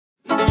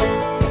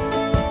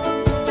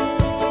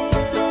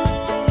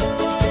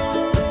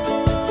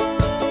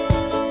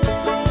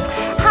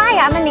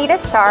I'm Anita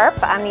Sharp.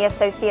 I'm the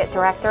Associate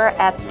Director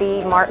at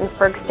the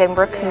Martinsburg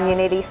Stonebrook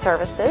Community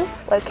Services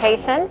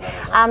location.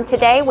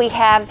 Today we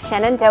have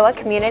Shenandoah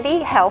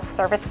Community Health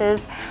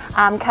Services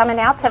coming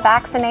out to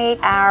vaccinate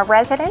our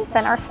residents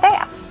and our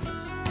staff.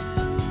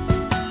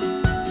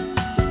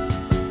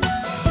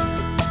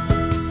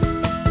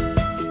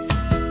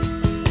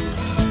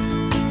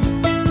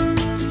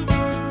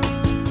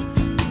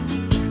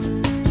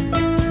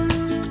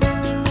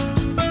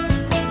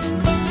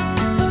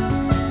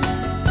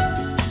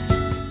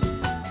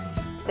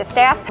 The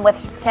staff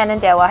with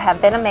Shenandoah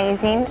have been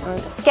amazing.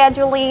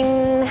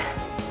 Scheduling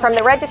from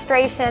the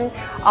registration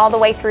all the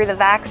way through the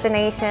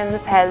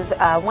vaccinations has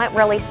went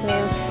really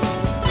smooth.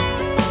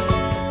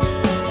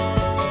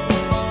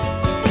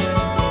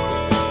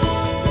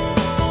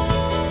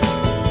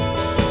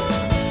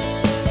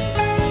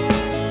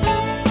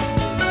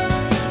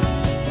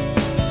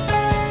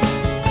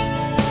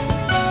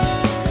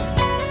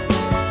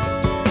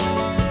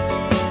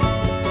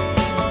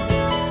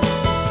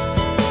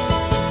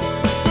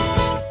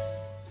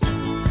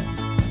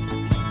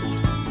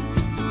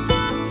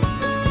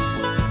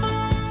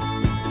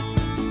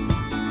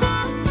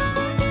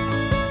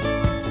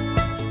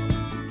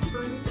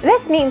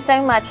 This means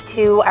so much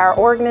to our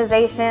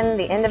organization,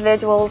 the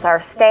individuals, our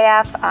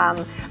staff,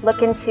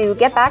 looking to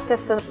get back to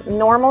some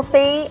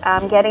normalcy,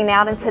 getting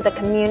out into the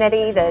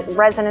community. The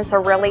residents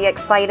are really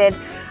excited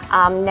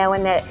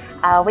knowing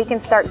that we can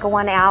start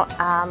going out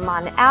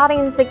on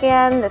outings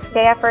again. The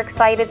staff are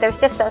excited. There's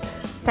just a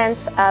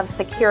sense of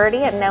security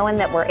and knowing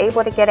that we're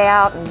able to get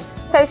out and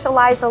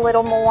socialize a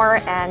little more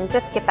and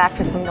just get back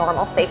to some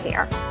normalcy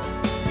here.